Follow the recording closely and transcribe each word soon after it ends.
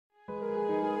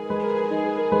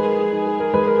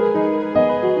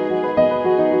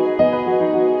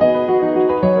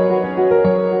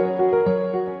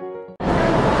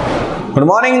Good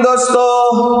morning दोस्तों,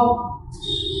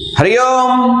 Hariom.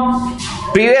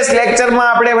 Previous lecture में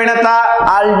आपणे भण्या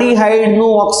आल्डिहाइड नु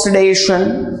ऑक्सिडेशन।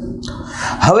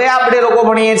 हवे आपणे लोको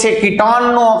भणीए छे कीटोन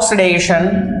नु ऑक्सिडेशन।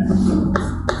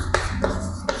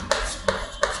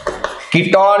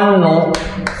 कीटोन नु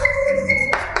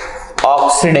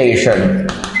ऑक्सिडेशन।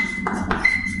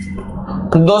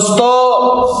 दोस्तों,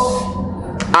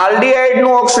 आल्डिहाइड नु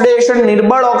ऑक्सिडेशन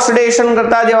निर्बल ऑक्सिडेशन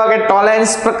करता जेवा के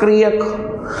टॉलेंस प्रक्रियक,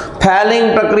 फेलिंग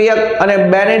प्रक्रियक अने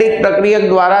बेनेडिक्ट प्रक्रियक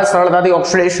द्वारा सरळताथी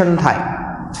ऑक्सिडेशन थाय।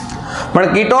 पण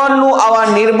कीटोन नु आवा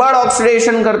निर्बल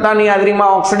ऑक्सिडेशन करतानी हाजरीमां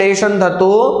ऑक्सिडेशन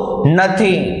थतुं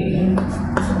नथी।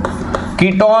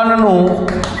 कीटोन नु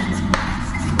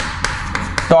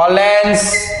टॉलेंस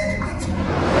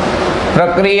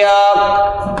प्रक्रियक,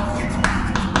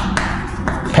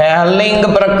 फेलिंग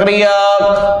प्रक्रियक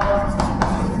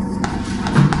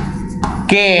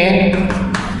के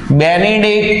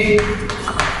बेनेडिक्ट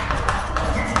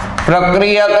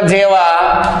प्रक्रियक जेवा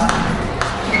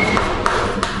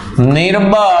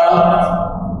निर्बल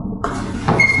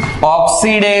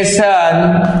ऑक्सिडेशन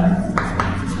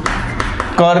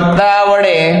करता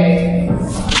वडे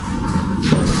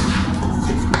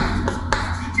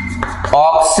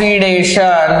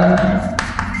ऑक्सिडेशन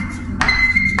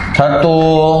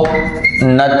थतुं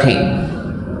नथी।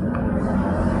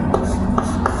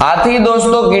 आथी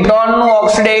दोस्तों कीटोन नु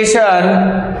ऑक्सिडेशन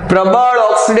प्रबल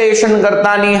ऑक्सिडेशन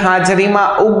करतानी हाजरीमां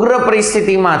उग्र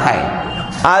परिस्थितिमां थाय।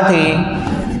 आथी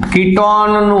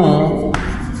कीटोन नु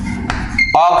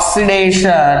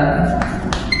ऑक्सिडेशन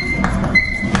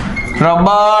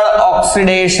प्रबल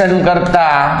ऑक्सिडेशन करता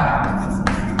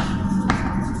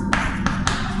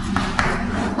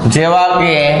जेवा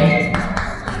के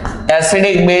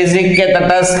एसिडिक बेसिक के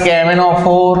तटस्थ के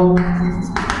एमिनोफोर,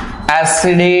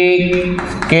 एसिडिक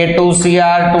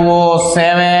K2CR2O7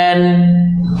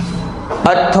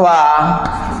 अथवा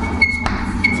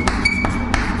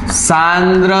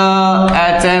सांद्र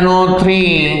HNO3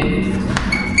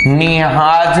 नी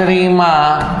हाजरी में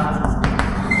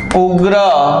उग्र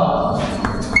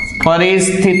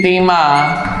परिस्थिति में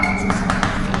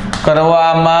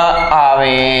करवामां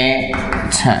आवे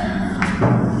छे।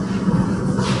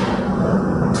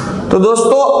 तो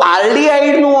दोस्तों,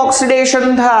 आल्डिहाइड नु ऑक्सिडेशन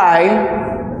थाय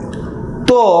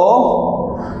तो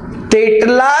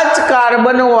तेटला ज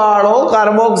कार्बन वाळो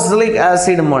कार्बोक्सिलिक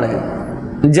एसिड मळे।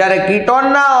 જ્યારે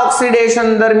कीटोनना ऑक्सिडेशन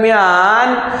दरमियान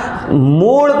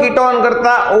मूळ कीटोन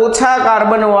करता ओछा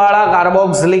कार्बन वाळा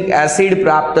कार्बोक्सिलिक एसिड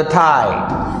प्राप्त थाय।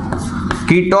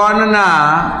 कीटोनना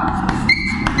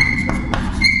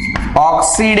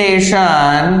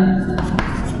ऑक्सिडेशन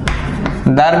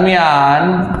दरमियान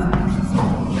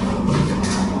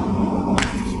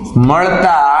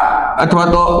मळता अथवा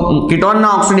तो कीटोन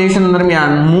ऑक्सिडेशन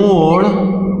दरमियान मूळ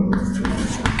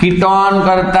कीटोन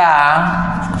करता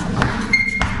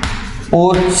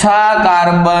ओछा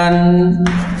कार्बन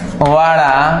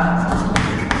वाला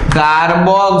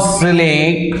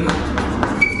कार्बोक्सिलिक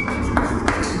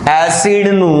एसिड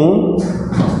नु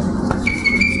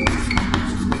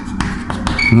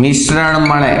मिश्रण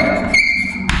मळे।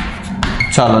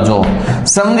 चलो जो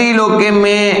समझी लो कि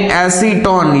मैं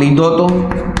एसीटोन लीधो तो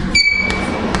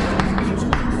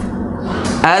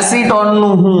एसीटोन नु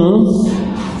हूँ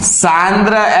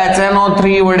सांद्र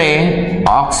HNO3 वडे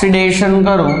ऑक्सिडेशन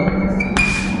करूं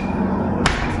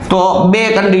तो बे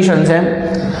कंडीशन है।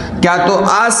 क्या तो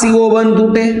आ CO बंध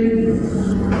तूटे,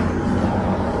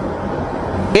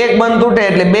 एक बंध तूटे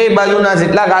એટલે બે બાજુના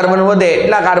જેટલા કાર્બન વધે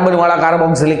એટલા કાર્બન વાળા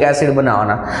કાર્બોક્સિલિક એસિડ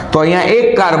બનાવવાના। તો અહીંયા એક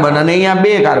કાર્બન અને અહીંયા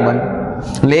બે કાર્બન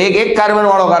એટલે એક કાર્બન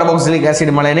વાળો કાર્બોક્સિલિક એસિડ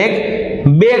મળે ને એક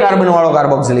બે કાર્બન વાળો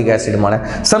કાર્બોક્સિલિક એસિડ મળે।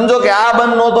 સમજો કે આ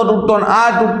બંધ નહોતો તૂટતો ને આ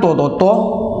તૂટતો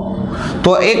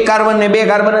तो एक कार्बन ने बे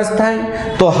कार्बन ज थाय।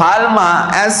 तो हाल में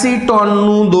एसीटोन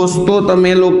नु दोस्तों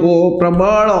तमे लोको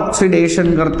प्रबल ऑक्सिडेशन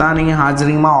करता नी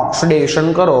हाजरी में ऑक्सिडेशन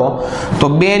करो तो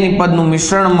बे निपद नु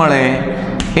मिश्रण मळे,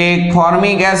 एक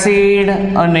फॉर्मिक एसिड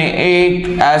अने एक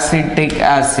एसिटिक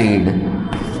एसिड।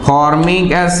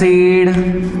 फॉर्मिक एसिड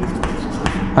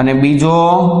अने बीजो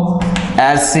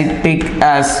एसिटिक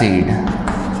एसिड।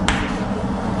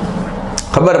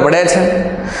 खबर पड़े छे?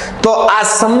 तो आ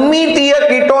सममितीय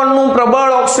कीटोन नु प्रबल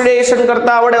ऑक्सिडेशन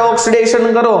करता वडे ऑक्सिडेशन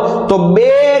करो तो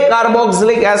बे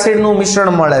कार्बोक्सिलिक एसिड नु मिश्रण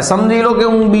मळे। समझी लो कि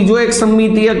हूँ बीजो एक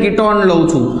सममितीय कीटोन लઉં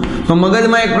છું तो मगज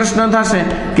में एक प्रश्न थशे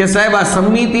कि साहेब आ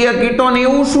सममितीय कीटोन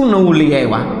एवुं शुं नवुं लई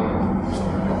आव्या?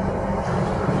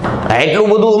 એટલું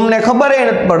બધું અમને ખબર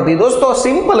નથી પડતી દોસ્તો,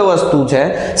 સિમ્પલ વસ્તુ છે.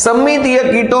 સમમિતીય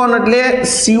કીટોન એટલે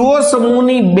CO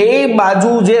સમૂહની બે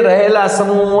બાજુ જે રહેલા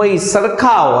સમૂહ હોય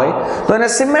સરખા હોય તો એને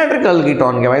સિમેટ્રિકલ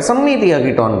કીટોન કહેવાય, સમમિતીય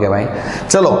કીટોન કહેવાય.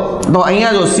 ચલો તો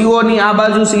અહીંયા જો CO ની આ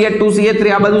બાજુ CH2 CH3,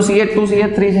 આ બાજુ CH2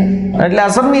 CH3 છે એટલે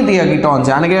આ સમમિતીય કીટોન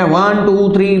છે. આને કહેવાય 1 2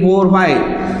 3 4 5.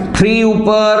 3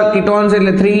 ઉપર કીટોન છે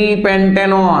એટલે 3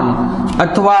 પેન્ટેનોન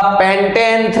અથવા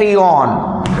પેન્ટેન 3 ઓન.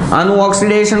 આનું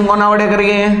ઓક્સિડેશન કોના વડે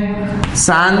કરીએ?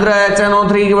 સાંદ્ર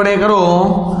HNO3 વડે કરો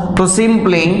તો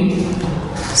સિમ્પલી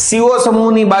CO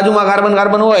સમૂહની બાજુમાં કાર્બન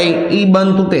કાર્બન હોય ઈ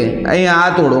બંધ તૂટે. અહીંયા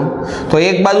આ તોડો તો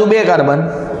એક બાજુ 2 કાર્બન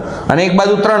અને એક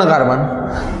બાજુ 3 કાર્બન.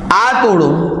 આ તોડો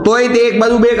તોય તે એક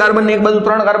બાજુ 2 કાર્બન ને એક બાજુ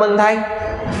 3 કાર્બન થાય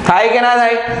કે ના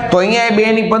થાય? તો અહીંયા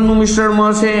 2 ની 5 નું મિશ્રણ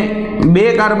મળશે, 2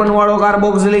 કાર્બન વાળો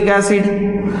કાર્બોક્સિલિક એસિડ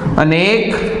અને એક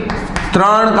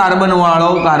 3 કાર્બન વાળો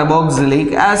કાર્બોક્સિલિક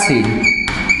એસિડ.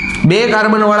 2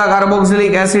 કાર્બન વાળા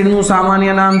કાર્બોક્સિલિક એસિડ નું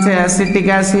સામાન્ય નામ છે એસિટિક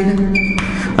એસિડ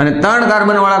અને 3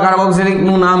 કાર્બન વાળા કાર્બોક્સિલિક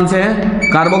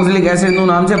એસિડ નું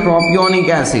નામ છે પ્રોપિયોનિક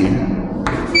એસિડ.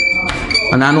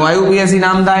 અને આનું IUPAC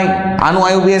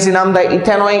નામ થાય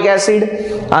ઇથેનોઇક એસિડ,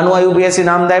 આનું IUPAC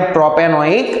નામ થાય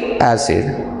પ્રોપેનોઇક એસિડ.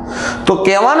 તો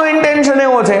કહેવાનો ઇન્ટેન્શન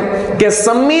એવો છે કે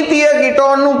સમમિતીય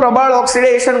કીટોનનું પ્રબળ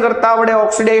ઓક્સિડેશન કરતા વડે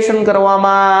ઓક્સિડેશન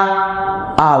કરવામાં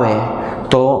આવે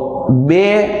તો બે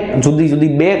જુદી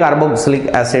જુદી 2 કાર્બોક્સિલિક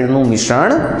એસિડ નું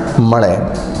મિશ્રણ મળે.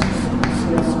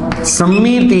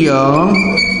 સમમિતીય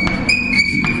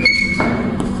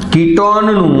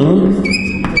કીટોનનું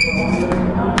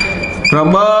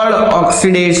પ્રબળ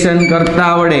ઓક્સિડેશન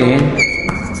કરતા વડે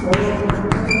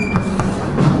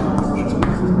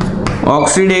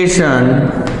ઓક્સિડેશન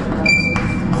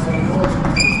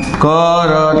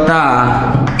કરતા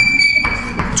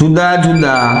જુદા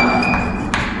જુદા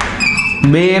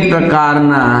 2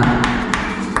 પ્રકારના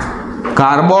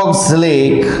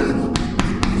કાર્બોક્સિલિક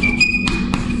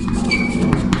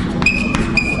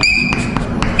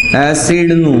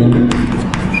એસિડનું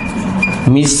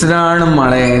મિશ્રણ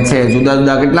મળે છે. જુદા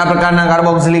જુદા કેટલા પ્રકારના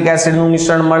કાર્બોક્સિલિક એસિડનું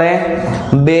મિશ્રણ મળે?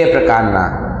 2 પ્રકારના.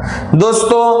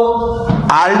 દોસ્તો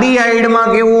આલ્ડીહાઇડમાં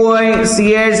કેવું હોય?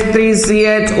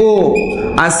 CH3CHO.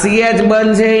 આ CH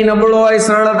બંધ છે એ નબળો હોય,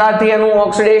 સરળતાથી એનું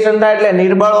ઓક્સિડેશન થાય એટલે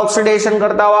નિર્બળ ઓક્સિડેશન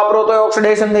કરતા વાપરો તો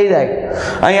ઓક્સિડેશન થઈ જાય.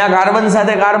 અહીંયા કાર્બન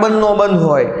સાથે કાર્બન નો બંધ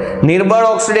હોય, નિર્બળ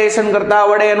ઓક્સિડેશન કરતા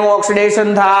વડે એનું ઓક્સિડેશન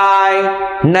થાય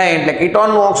નહીં એટલે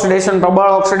કીટોનનું ઓક્સિડેશન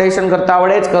પ્રબળ ઓક્સિડેશન કરતા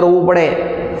વડે જ કરવું પડે.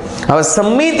 હવે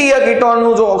સમમિતીય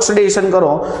કીટોનનું જો ઓક્સિડેશન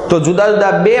કરો તો જુદા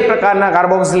જુદા 2 પ્રકારના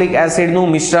કાર્બોક્સિલિક એસિડનું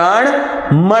મિશ્રણ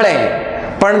મળે.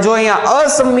 પણ જો અહીંયા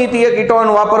અસમમિતીય કીટોન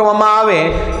વાપરવામાં આવે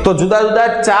તો જુદા જુદા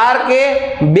 4 કે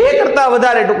 2 કરતા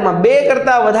વધારે, ટૂંકમાં 2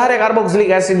 કરતા વધારે કાર્બોક્સિલિક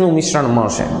એસિડનું મિશ્રણ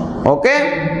મળશે. ઓકે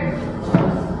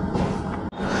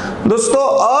દોસ્તો,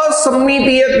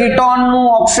 અસમમિતીય કીટોનનું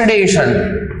ઓક્સિડેશન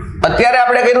અત્યારે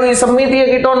આપણે કર્યું એ સમમિતીય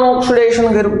કીટોનનું ઓક્સિડેશન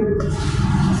કર્યું.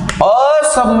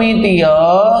 અસમમિતીય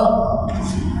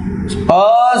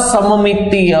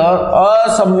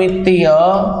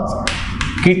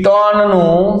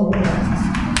કીટોનનું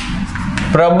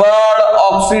પ્રબળ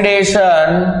ઓક્સિડેશન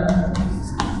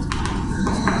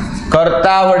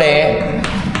કરતા વડે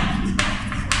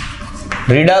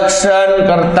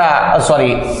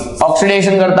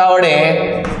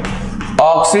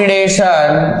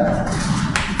ઓક્સિડેશન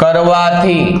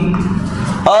કરવાથી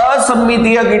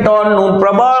અસમમિતીય કીટોનનું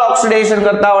પ્રબળ ઓક્સિડેશન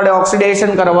કરતા વડે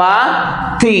ઓક્સિડેશન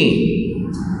કરવાથી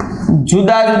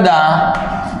જુદા જુદા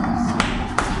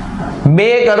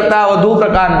 2 કરતા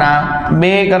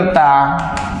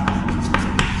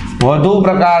વધુ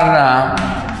પ્રકારના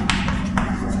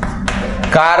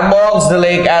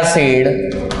કાર્બોક્સિલિક એસિડ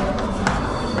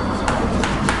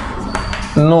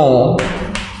નું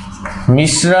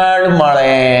મિશ્રણ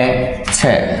મળે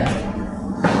છે.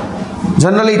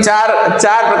 જનરલી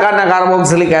 4 પ્રકારના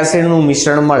કાર્બોક્સિલિક એસિડનું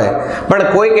મિશ્રણ મળે, પણ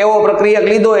કોઈક એવો પ્રક્રિયક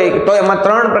લીધો હોય તો એમાં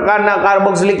 3 પ્રકારના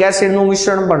કાર્બોક્સિલિક એસિડનું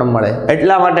મિશ્રણ પણ મળે.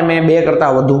 એટલા માટે મેં 2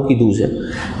 કરતા વધુ કીધું છે.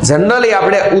 જનરલી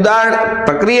આપણે ઉદાહરણ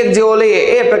પ્રક્રિયક જેવો લઈએ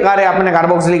એ પ્રકારે આપણને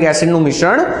કાર્બોક્સિલિક એસિડનું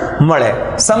મિશ્રણ મળે.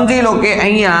 સમજી લો કે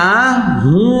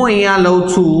અહીંયા લઉં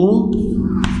છું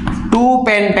 2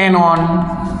 પેન્ટેનોન.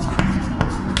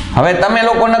 હવે તમે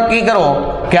લોકો નક્કી કરો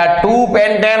કે આ 2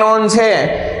 પેન્ટેનોન છે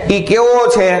એ કેવો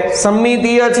છે?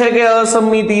 સમમિતીય છે કે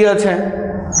અસમમિતીય છે?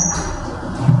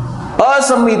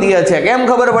 અસમમિતીય છે. કેમ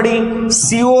ખબર પડી?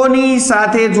 CO ની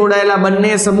સાથે જોડાયેલા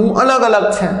બંને સમૂહ અલગ અલગ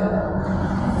છે.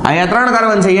 અહીંયા 3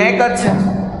 કાર્બન છે, અહીંયા 1 જ છે.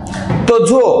 તો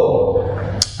જો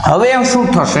હવે શું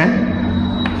થશે?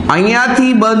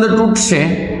 અહીંયાથી બંધ તૂટશે.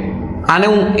 આને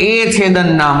હું A છેદન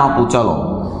નામ આપું. ચલો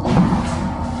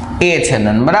A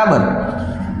છેદન, બરાબર.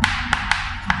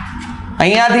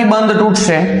 અહીંયાથી બંધ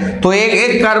તૂટશે તો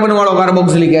એક કાર્બન વાળો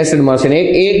કાર્બોક્સિલિક એસિડ મળશે ને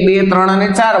એક 2 3 અને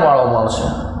 4 વાળો મળશે.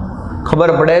 ખબર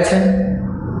પડે છે?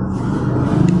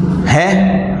 હે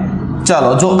ચલો,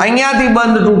 જો અહીંયાથી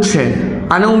બંધ તૂટશે,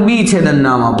 આને હું બી છેદન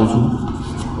નામ આપું છું,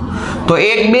 તો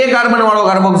એક 2 કાર્બન વાળો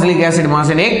કાર્બોક્સિલિક એસિડ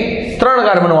મળશે ને એક 3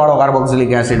 કાર્બન વાળો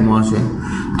કાર્બોક્સિલિક એસિડ મળશે.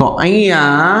 તો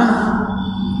અહીંયા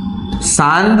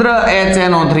સાંદ્ર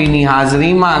HNO3 ની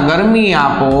હાજરીમાં ગરમી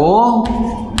આપો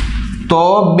તો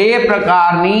 2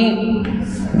 પ્રકારની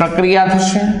પ્રક્રિયા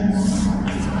થશે.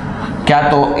 ક્યાં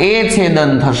તો A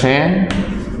છેદન થશે,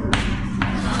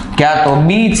 ક્યાં તો B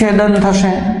છેદન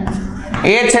થશે.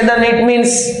 A છેદન ઇટ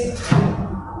મીન્સ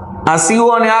આ CO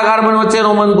અને આ કાર્બન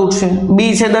વચ્ચેનો બંધ તૂટશે. B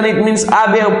છેદન ઇટ મીન્સ આ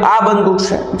બંધ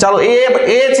તૂટશે. ચાલો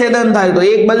A છેદન થાય તો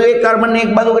એક બાજુ એક કાર્બન ને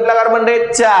એક બાજુ કેટલા કાર્બન રહે?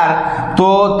 4. તો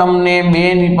તમને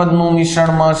 2 નિપજનું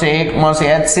મિશ્રણ મળશે. એક મળશે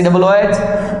HCOOH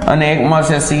અને એક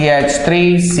મળશે CH3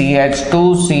 CH2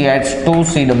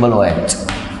 CH2COOH.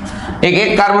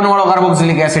 એક કાર્બન વાળો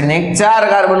કાર્બોક્સિલિક એસિડ ને એક 4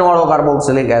 કાર્બન વાળો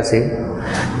કાર્બોક્સિલિક એસિડ.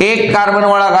 એક કાર્બન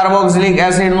વાળા કાર્બોક્સિલિક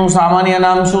એસિડ નું સામાન્ય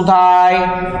નામ શું થાય?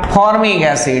 Formic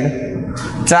acid.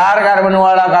 4 કાર્બન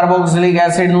વાળા કાર્બોક્સિલિક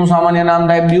એસિડ નું સામાન્ય નામ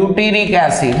થાય બ્યુટેરિક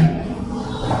એસિડ.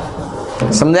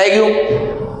 સમજાઈ ગયું?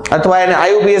 અથવા એને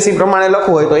IUPAC પ્રમાણે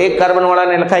લખવું હોય તો એક કાર્બન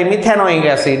વાળાને લખાય મિથેનોઇક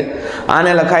એસિડ,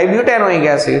 આને લખાય બ્યુટેનોઇક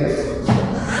એસિડ.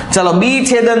 ચલો, B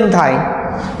છેદન થાય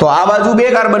તો આ બાજુ 2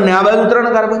 કાર્બન ને આ બાજુ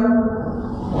 3 કાર્બન,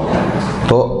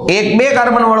 તો એક 2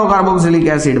 કાર્બન વાળો કાર્બોક્સિલિક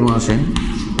એસિડ મળશે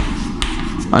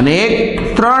અને એક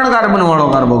 3 કાર્બન વાળો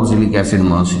કાર્બોક્સિલિક એસિડ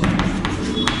મળશે.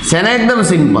 છે ને એકદમ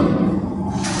સિમ્પલ.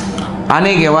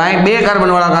 આને કહેવાય 2 કાર્બન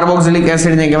વાળા કાર્બોક્સિલિક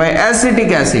એસિડ ને કહેવાય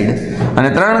એસિટિક એસિડ અને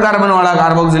 3 કાર્બન વાળા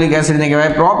કાર્બોક્સિલિક એસિડ ને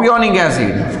કહેવાય પ્રોપિયોનિક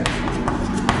એસિડ.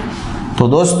 તો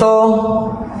દોસ્તો,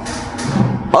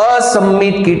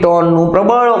 અસંમિત કીટોન નું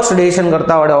પ્રબળ ઓક્સિડેશન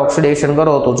કરતા વડે ઓક્સિડેશન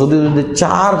કરો તો જુદી જુદી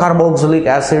 4 કાર્બોક્સિલિક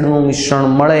એસિડ નું મિશ્રણ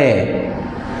મળે.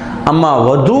 આમાં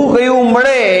વધુ કયું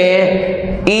મળે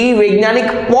ઈ વૈજ્ઞાનિક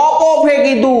પોપોફે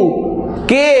કીધું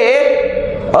કે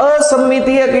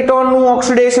અસંમિતીય કીટોન નું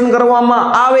ઓક્સિડેશન કરવામાં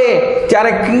આવે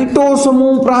ત્યારે કીટો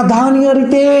સમૂહ પ્રાધાન્ય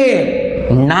રીતે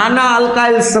નાના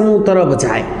આલ્કાઇલ સમૂહ તરફ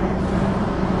જાય.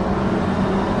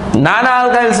 નાના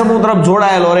આલ્કાઇલ સમૂહ તરફ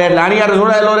જોડાયેલો રહે એટલે આની હારે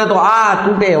જોડાયેલો રહે તો આ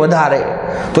તૂટે વધારે,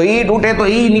 તો ઈ તૂટે તો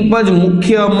ઈ નિપજ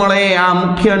મુખ્ય મળે. આ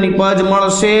મુખ્ય નિપજ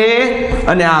મળશે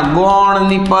અને આ ગૌણ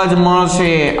નિપજ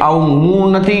મળશે. આવું હું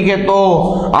નથી કહેતો,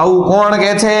 આવું કોણ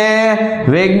કહે છે?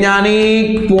 વૈજ્ઞાનિક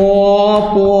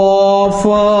પોપોફ.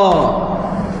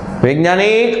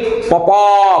 વૈજ્ઞાનિક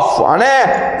પોપોફ અને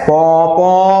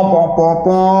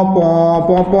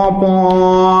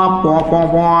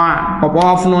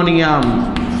પોપોફ નો નિયમ.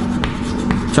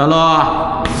 ચલો,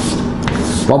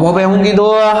 પોપોફે શું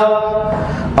કીધું?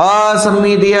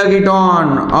 અસંમિતીય કીટોન,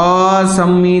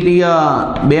 અસંમિતીય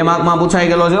 2 માર્કમાં પૂછાઈ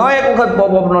ગયેલો છે એક વખત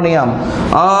પોપોફ નો નિયમ.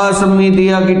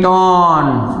 અસંમિતીય કીટોન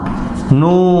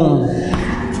નું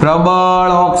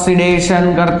પ્રબળ ઓક્સિડેશન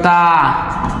કરતા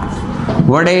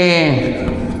વડે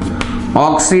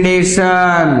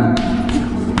ઓક્સિડેશન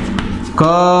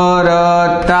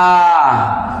કરતા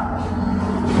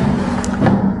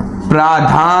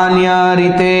પ્રાધાન્ય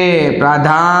રીતે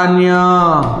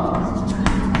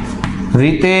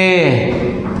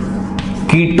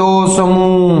કીટો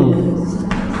સમૂહ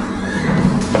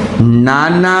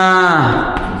નાના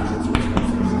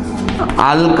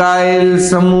આલ્કાઇલ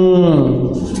સમૂહ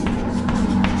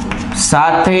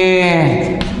સાથે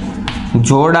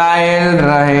જોડાયેલ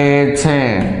રહે છે.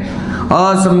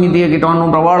 અસંમિતીય કીટોનનું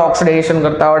પ્રબળ ઓક્સિડેશન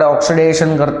કરતા વડે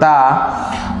ઓક્સિડેશન કરતા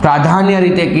પ્રાધાન્ય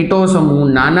રીતે કીટો સમૂહ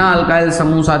નાના આલ્કાઇલ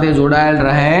સમૂહ સાથે જોડાયેલ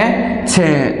રહે છે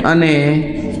અને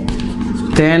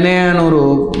તેને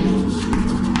અનુરૂપ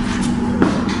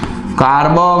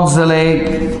કાર્બોક્સિલિક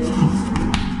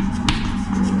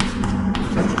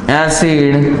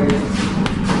એસિડ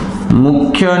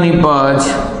મુખ્ય નિપજ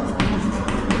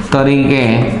તરીકે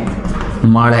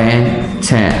મળે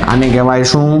છે. આને કહેવાય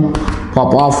શું?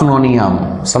 પોપોફનો નિયમ.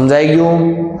 સમજાઈ ગયું?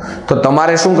 તો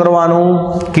તમારે શું કરવાનું?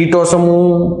 કીટો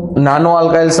સમૂહ નાનો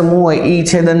આલ્કાઇલ સમૂહ હોય ઈ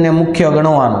છેદનને મુખ્ય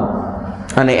ગણવાનું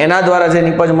અને એના દ્વારા જે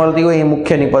નિપજ મળતી હોય એ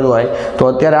મુખ્ય નિપજ હોય. તો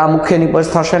અત્યારે આ મુખ્ય નિપજ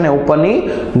થશે ને ઉપરની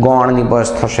ગૌણ નિપજ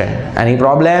થશે. એની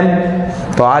પ્રોબ્લેમ?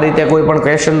 તો આ રીતે કોઈ પણ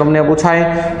ક્વેશ્ચન તમને પૂછાય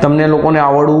તમને લોકોને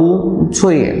આવડવું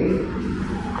જોઈએ.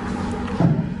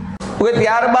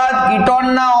 ત્યારબાદ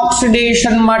કીટોનના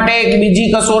ઓક્સિડેશન માટે એક બીજી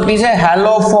કસોટી છે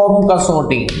હેલોફોર્મ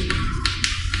કસોટી.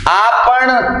 આ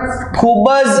પણ ખૂબ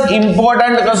જ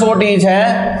ઇમ્પોર્ટન્ટ કસોટી છે.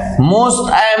 Most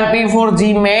IMP four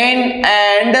G main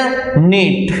and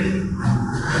neat.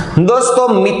 દોસ્તો,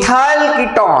 મિથાઇલ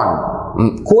કીટોન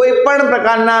કોઈ પણ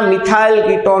પ્રકારના મિથાઇલ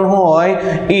કીટોન હોય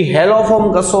એ હેલોફોર્મ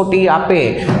કસોટી આપે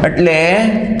એટલે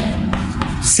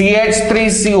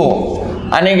CH3CO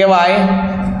આને કહેવાય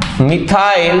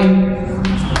મિથાઇલ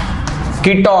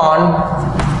કીટોન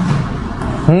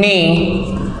ની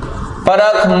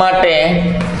પરખ માટે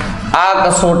આ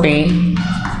કસોટી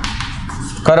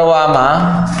કરવામાં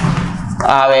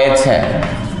આવે છે.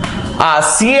 આ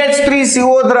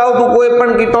CH3CO ધરાવતું કોઈ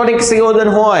પણ કીટોનિક સંયોજન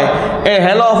હોય એ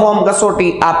હેલોફોર્મ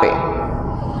કસોટી આપે.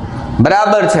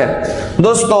 બરાબર છે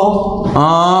દોસ્તો.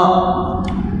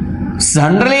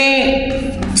 જનરલી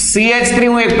CH3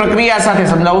 હું એક પ્રક્રિયા સાથે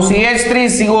સમજાવું.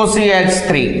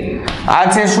 CH3COCH3 આ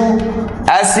છે શું?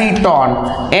 એસીટોન.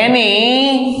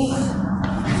 એની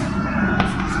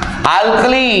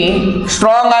આલ્કલી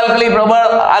સ્ટ્રોંગ આલ્કલી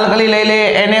પ્રબળ આલ્કલી લઈ લે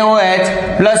NaOH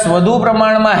પ્લસ વધુ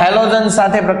પ્રમાણમાં હેલોજન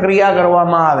સાથે પ્રક્રિયા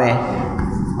કરવામાં આવે.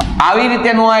 આવી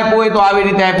રીતે નો આપ્યું હોય તો આવી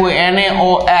રીતે આપ્યું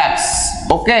NaOX.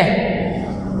 ઓકે,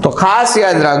 તો ખાસ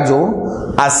યાદ રાખજો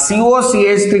આ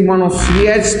COCH3 માંનો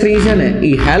CH3 છે ને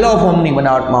એ હેલોફોર્મની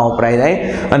બનાવટમાં વપરાય જાય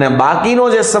અને બાકીનો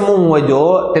જે સમૂહ હોય જો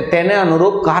તેને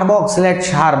અનુરૂપ કાર્બોક્સિલેટ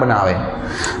ક્ષાર બનાવે.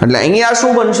 એટલે અહીંયા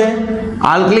શું બનશે?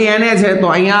 આલ્કલી Na છે તો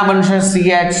અહીંયા બનશે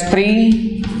CH3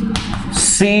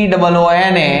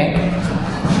 COONA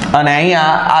અને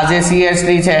અહીંયા આ જે CH3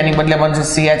 છે એની બદલે બનશે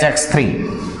CHX3.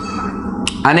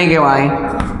 આને કહેવાય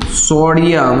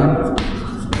સોડિયમ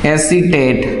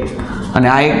એસિટેટ અને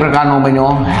આ એક પ્રકારનો બન્યો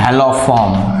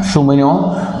હેલોફોર્મ. શું બન્યો?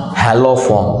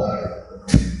 હેલોફોર્મ.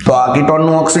 તો આ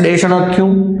કીટોનનું ઓક્સિડેશન જ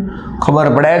થયું, ખબર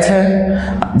પડે છે.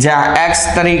 જ્યાં X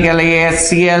તરીકે લઈએ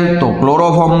Cl તો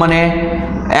ક્લોરોફોર્મ બને,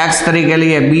 X તરીકે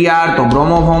લઈએ Br તો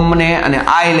બ્રોમોફોર્મ બને અને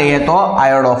I લઈએ તો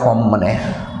આયોડોફોર્મ બને.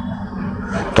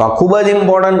 તો આ ખૂબ જ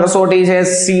ઇમ્પોર્ટન્ટ કસોટી છે.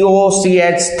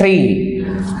 COCH3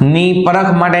 ની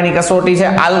પરખ માટેની કસોટી છે.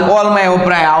 આલ્કોહોલમાં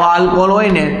વપરાય. આવા આલ્કોહોલ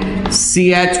હોય ને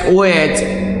CHOH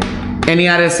એની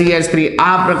આરે CH3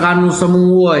 આ પ્રકારનું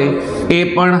સમૂહ હોય એ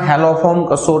પણ હેલોફોર્મ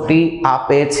કસોટી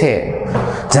આપે છે.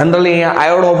 જનરલી અહીંયા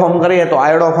આયોડોફોર્મ કરીએ તો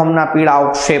આયોડોફોર્મના પીળા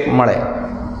શેપ મળે.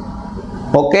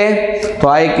 ઓકે, તો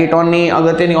આ એક કીટોનની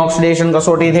અગત્યની ઓક્સિડેશન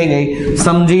કસોટી થઈ ગઈ.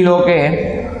 સમજી લો કે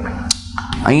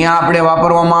અહીંયા આપણે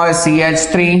વાપરવામાં આવે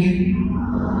CH3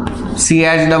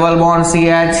 CH double bond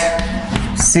CH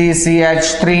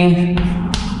CCH3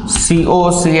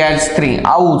 COCH3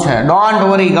 આવું છે. ડોન્ટ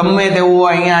વરી, ગમે તેવું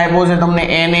અહીંયા આપ્યો છે તમને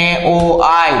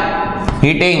NaOI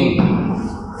હીટિંગ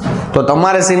તો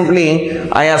તમારે સિમ્પલી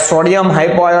અહીંયા સોડિયમ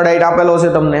હાઇપોઆયોડાઇડ આપેલો છે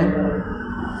તમને.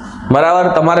 બરાબર,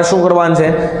 તમારે શું કરવાનું છે?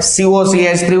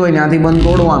 COCH3 હોય ત્યાંથી બંધ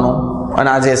તોડવાનો અને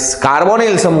આ જે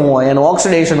કાર્બોનિલ સમૂહ હોય એનું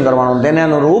ઓક્સિડેશન કરવાનું, તેને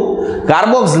અનુરૂપ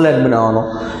કાર્બોક્સિલેટ બનાવવાનો.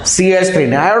 CH3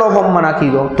 ને આયોડોફોર્મમાં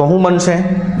નાખી દો તો શું બનશે?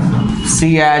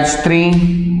 CH3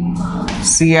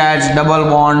 CH double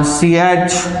bond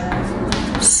CH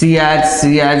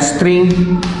CH3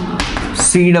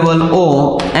 COO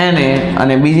Na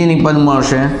અને બીજીની પદ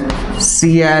મળશે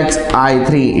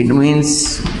CHI3.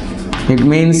 It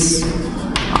means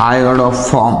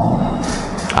આયોડોફોર્મ.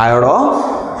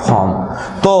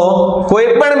 તો કોઈ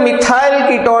પણ મિથાઇલ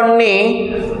કીટોનની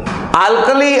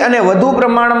આલ્કલી અને વધુ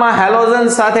પ્રમાણમાં હેલોજન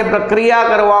સાથે પ્રક્રિયા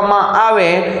કરવામાં આવે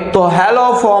તો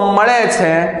હેલોફોર્મ મળે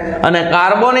છે અને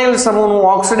કાર્બોનિલ સમૂહનું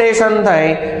ઓક્સિડેશન થઈ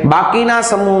બાકીના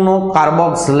સમૂહનું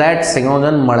કાર્બોક્સિલેટ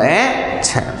સંયોજન મળે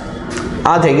છે.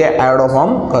 આ થઈ ગઈ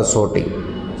આયોડોફોર્મ કસોટી.